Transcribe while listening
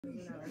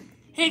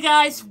Hey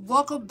guys,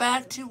 welcome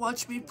back to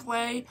Watch Me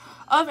Play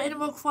of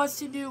Animal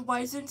Crossing New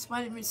Horizons.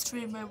 My name is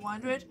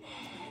Streamer100.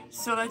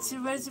 So let's see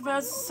what it's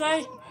about to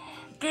say.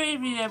 Good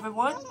evening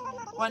everyone.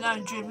 Right now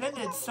in Dreamland,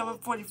 it's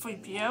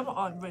 7:43 p.m.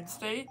 on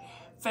Wednesday,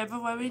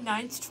 February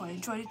 9th,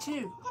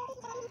 2022.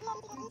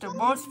 The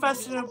most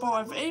fashionable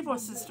of Able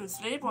Sisters,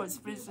 Label, is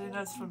visiting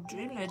us from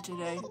Dreamland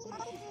today.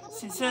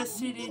 She says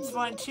she needs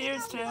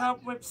volunteers to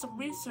help with some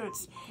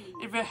research.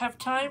 If you have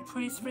time,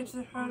 please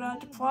visit her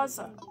at the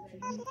plaza.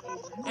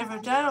 If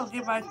with that, I'll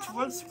get back to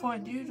work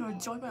supporting you to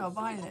enjoy my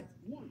violin.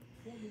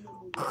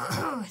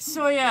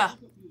 So yeah,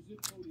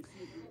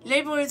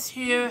 Label is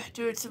here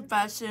doing some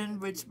fashion,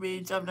 which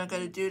means I'm not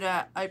gonna do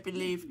that. I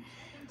believe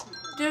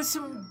there's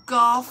some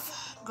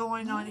golf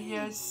going on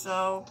here,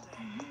 so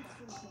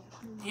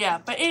yeah.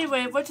 But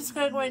anyway, we're just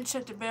gonna go ahead and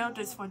check the mail.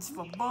 This one's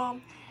from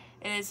Mom.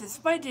 And it says,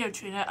 "My dear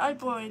Trina, I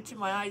blow into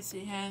my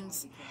icy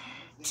hands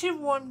to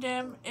warm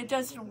them. It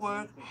doesn't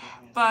work,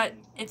 but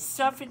it's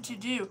something to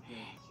do.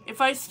 If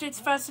I stitch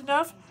fast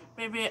enough,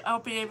 maybe I'll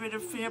be able to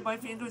feel my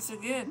fingers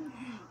again.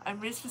 I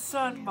miss the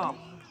sun, Mom."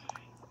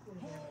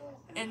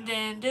 And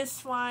then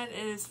this one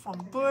is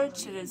from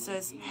Butch, and it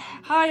says,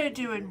 "How you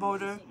doing,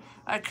 Motor?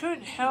 I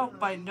couldn't help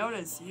but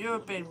notice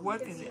you've been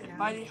working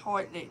mighty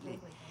hard lately.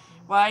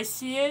 Well, I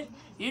see it.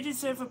 You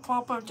deserve a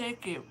proper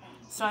thank you.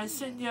 So I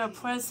sent you a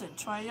present.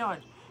 Try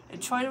on.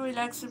 And try to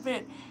relax a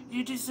bit.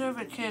 You deserve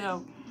it,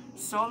 kiddo.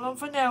 So long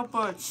for now,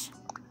 Butch."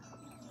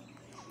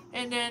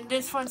 And then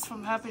this one's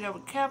from Happy Double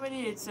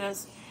Comedy. It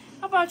says,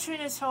 "About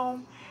Trina's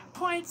home.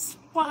 Points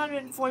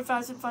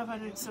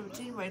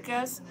 104,517, I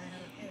guess.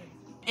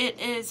 It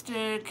is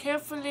to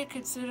carefully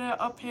consider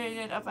a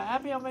period of a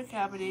happy home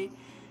cavity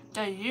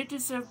that you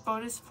deserve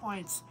bonus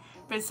points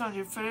based on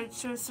your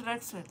furniture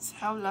selections.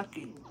 How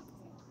lucky."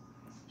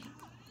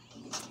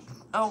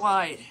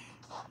 Alright,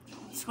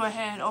 let's go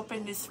ahead and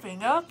open this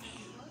thing up.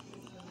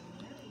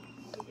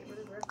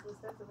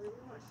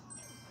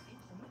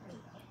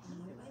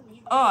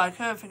 Oh, I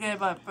couldn't forget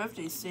about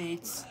birthday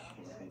seeds.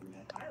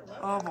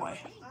 Oh boy.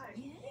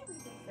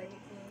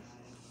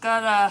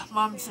 Got a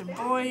Mums and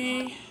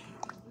Boy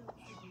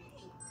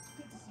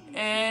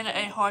and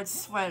a hard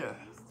sweater.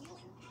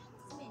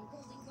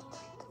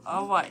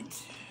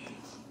 Alright.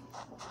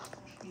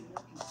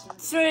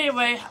 So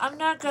anyway, I'm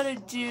not gonna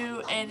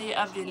do any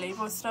of the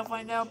label stuff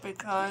right now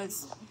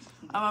because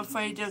I'm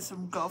afraid there's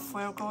some golf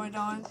wear going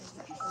on.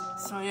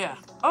 So yeah.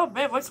 Oh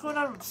man, what's going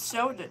on with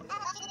Sheldon?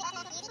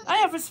 "I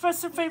have a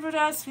special favor to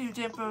ask you,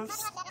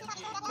 Dimples.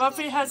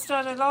 Muffy has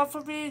done a lot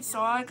for me,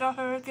 so I got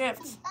her a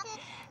gift.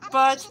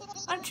 But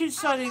I'm too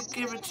shy to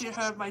give it to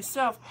her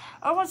myself.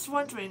 I was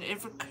wondering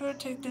if we could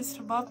take this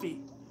to Muffy."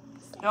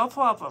 "No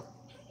problem."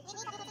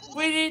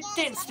 "Really,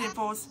 thanks,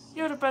 Dimples.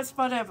 You're the best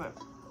bud ever."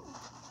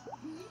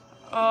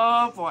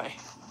 Oh boy.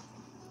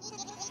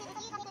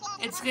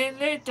 "It's getting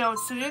late though,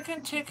 so you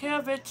can take care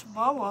of it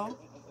tomorrow."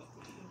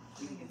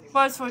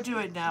 "Might as well do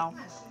it now."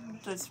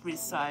 Let's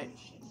recite.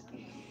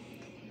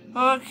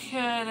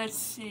 Okay, let's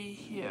see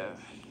here.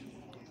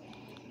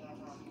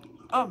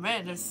 Oh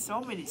man, there's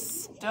so many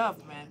stuff,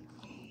 man.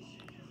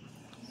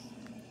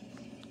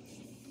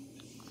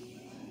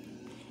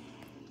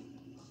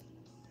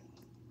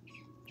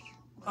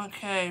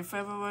 Okay,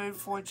 February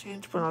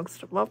 14th belongs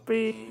to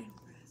Muffy.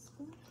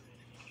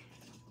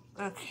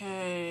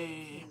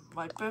 Okay,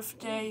 my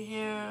birthday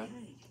here.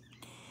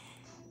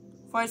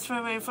 Why is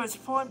February 1st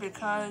important?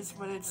 Because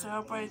when it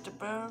celebrates the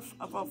birth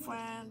of a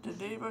friend, the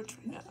neighbor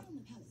Trina.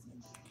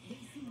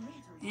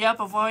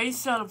 Yep, I've already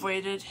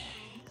celebrated.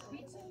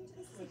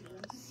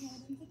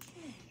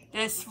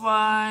 This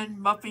one,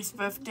 Muffy's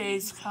birthday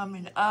is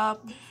coming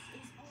up.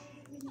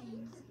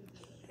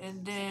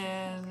 And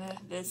then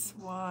this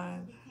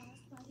one,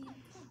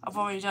 I've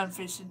already done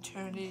Fish and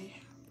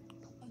Tourney.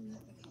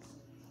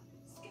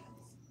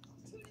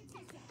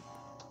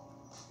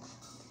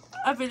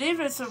 I believe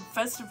there's a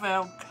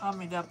festival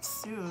coming up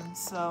soon,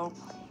 so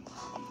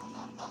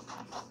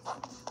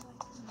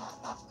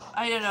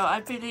I don't know.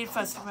 I believe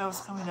festival is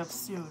coming up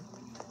soon.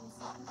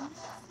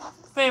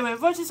 But anyway,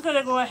 we're just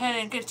gonna go ahead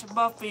and get to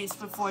Muffy's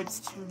before it's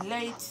too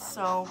late.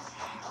 So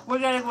we're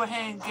gonna go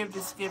ahead and give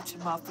this gift to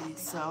Muffy.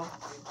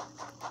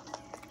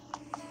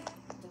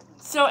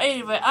 So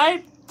anyway,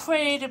 I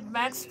played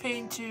Max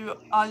Payne 2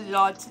 a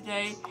lot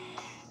today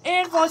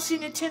and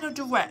watching Nintendo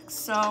Direct.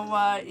 So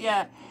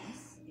yeah.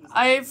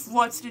 I've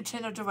watched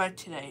Nintendo Direct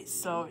today,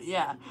 so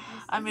yeah.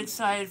 I'm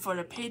excited for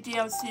the paid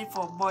DLC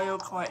for Mario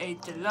Kart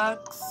 8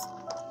 Deluxe,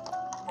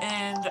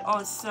 and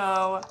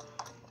also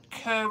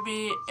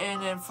Kirby,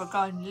 and then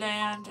Forgotten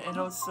Land, and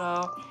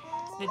also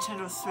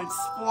Nintendo Switch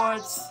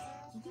Sports.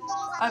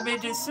 I mean,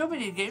 there's so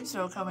many games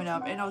that are coming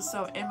up, and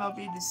also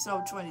MLB The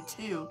Show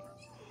 22.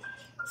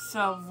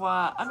 So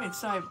I'm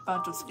excited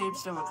about those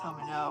games that are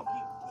coming out.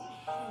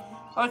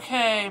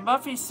 Okay,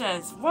 Muffy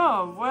says,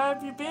 "Whoa, where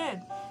have you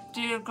been?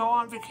 Did you go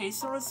on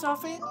vacation or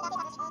something?"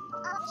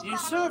 "You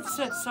should have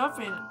said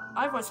something.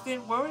 I was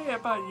getting worried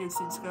about you,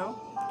 Cisco."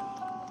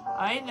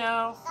 "I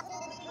know.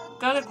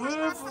 Got a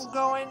groove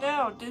going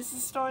now. This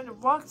is starting to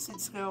rock,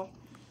 Cisco.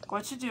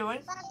 What you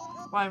doing?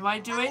 What am I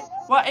doing?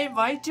 What am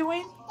I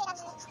doing?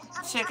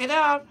 Check it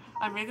out.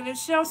 I'm making a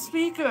shelf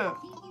speaker.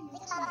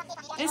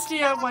 This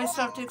DIY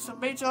stuff takes a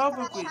major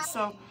upgrade,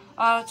 so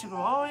I'll have to go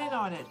all in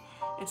on it.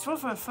 It's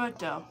worth a foot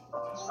though.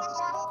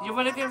 You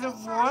wanna give it a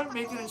whirl,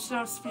 making a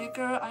shelf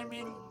speaker,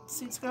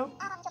 Cisco?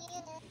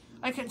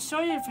 I can show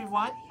you if you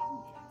want.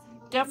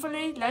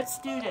 Definitely, let's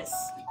do this.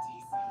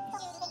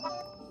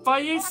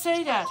 But you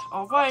say that.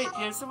 Alright,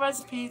 here's the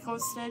recipe. Go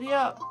steady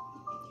up.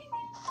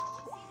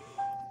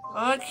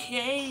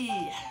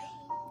 Okay.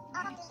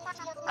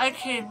 I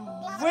can't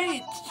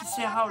wait to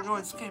see how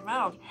yours came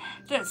out.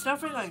 There's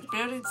nothing like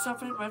building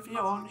something with your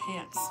own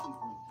hands.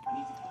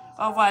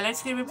 Alright,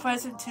 let's give a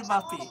present to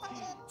Muffy.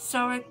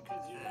 Sorry.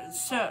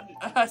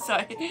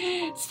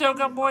 Still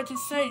got more to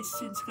say,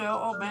 Cisco.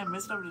 Oh man,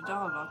 missed over the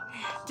dollar.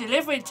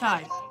 Delivery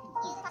time.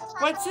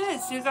 What's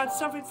this? You got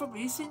something for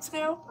me,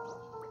 Cisco?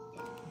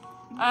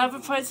 I have a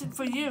present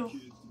for you.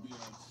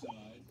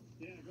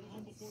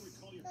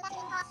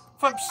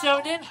 From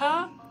Sheldon,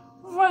 huh?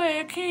 What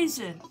an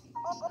occasion.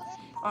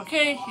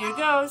 Okay, here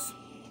goes.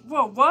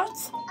 Whoa,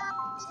 what?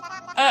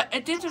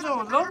 A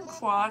digital alarm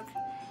clock?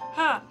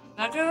 Huh,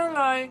 not gonna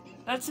lie,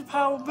 that's a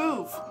power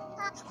move.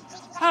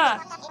 Huh,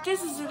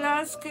 this is the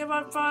last gift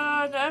I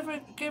thought I'd ever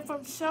get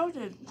from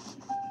Sheldon.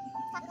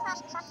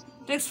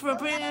 Thanks for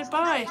bringing it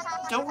by.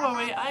 Don't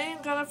worry, I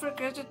ain't gonna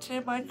forget to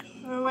tip my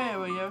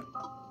courier.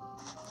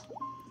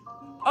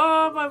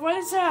 Oh, my, what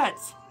is that?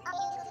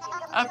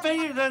 I bet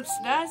it looks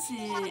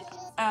nasty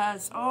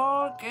as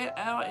all get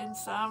out in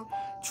some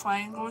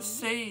triangle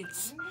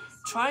shades.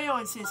 Try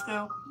on,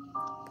 Cisco.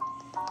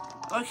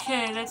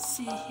 Okay, let's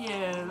see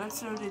here.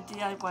 Let's do the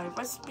DIY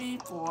recipe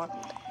for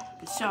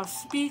the shelf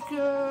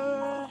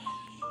speaker.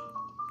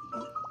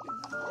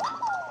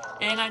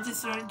 And I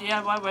just learned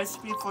DIY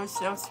recipe for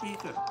shelf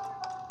speaker.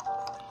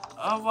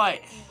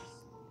 Alright.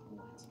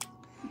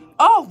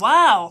 Oh,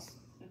 wow!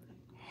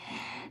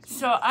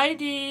 So I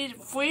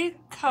need 3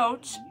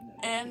 coats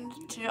and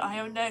 2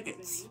 iron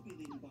nuggets.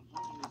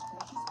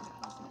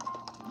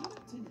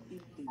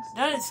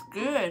 That is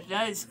good.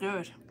 That is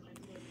good.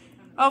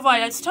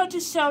 Alright, let's talk to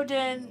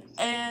Sheldon,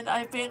 and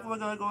I think we're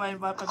gonna go ahead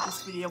and wrap up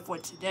this video for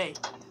today.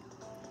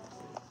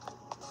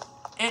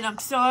 And I'm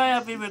sorry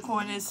I'll be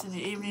recording this in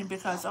the evening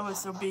because I was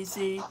so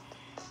busy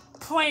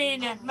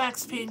playing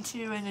Max Payne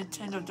 2 and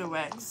Nintendo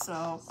Direct,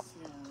 so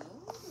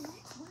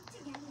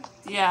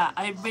yeah,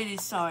 I'm really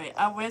sorry.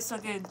 I wish I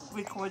could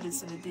record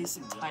this in a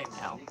decent time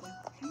now.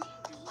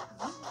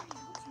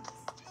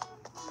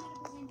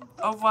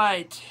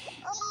 Alright.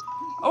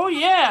 Oh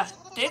yeah!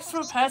 Thanks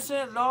for passing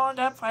along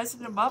that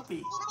present to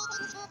Muffy.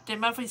 Did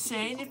Muffy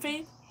say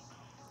anything?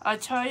 I'll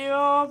tell you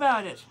all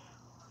about it.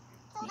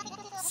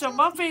 So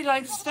Muffy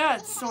likes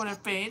that sort of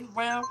thing.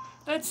 Well,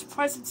 that's a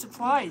present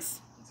surprise.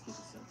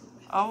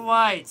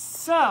 Alright,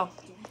 so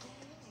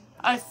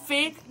I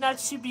think that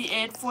should be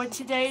it for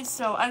today.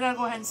 So I'm gonna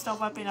go ahead and start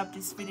wrapping up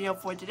this video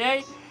for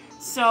today.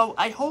 So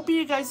I hope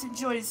you guys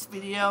enjoyed this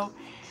video.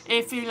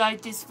 If you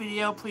like this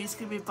video, please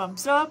give me a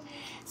thumbs up.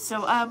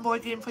 So I have more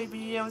gameplay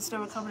videos that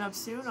are coming up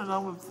soon,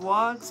 along with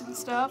vlogs and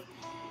stuff.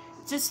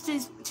 Just stay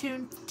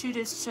tuned to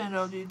this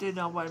channel. You do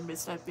not want to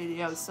miss that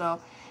video. So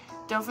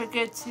don't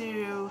forget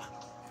to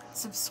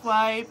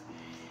subscribe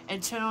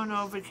and turn on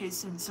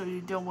notifications so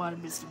you don't want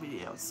to miss the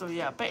video. So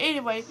yeah, but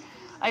anyway,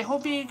 I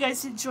hope you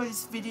guys enjoyed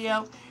this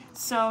video.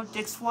 So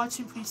thanks for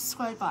watching. Please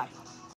subscribe. Bye.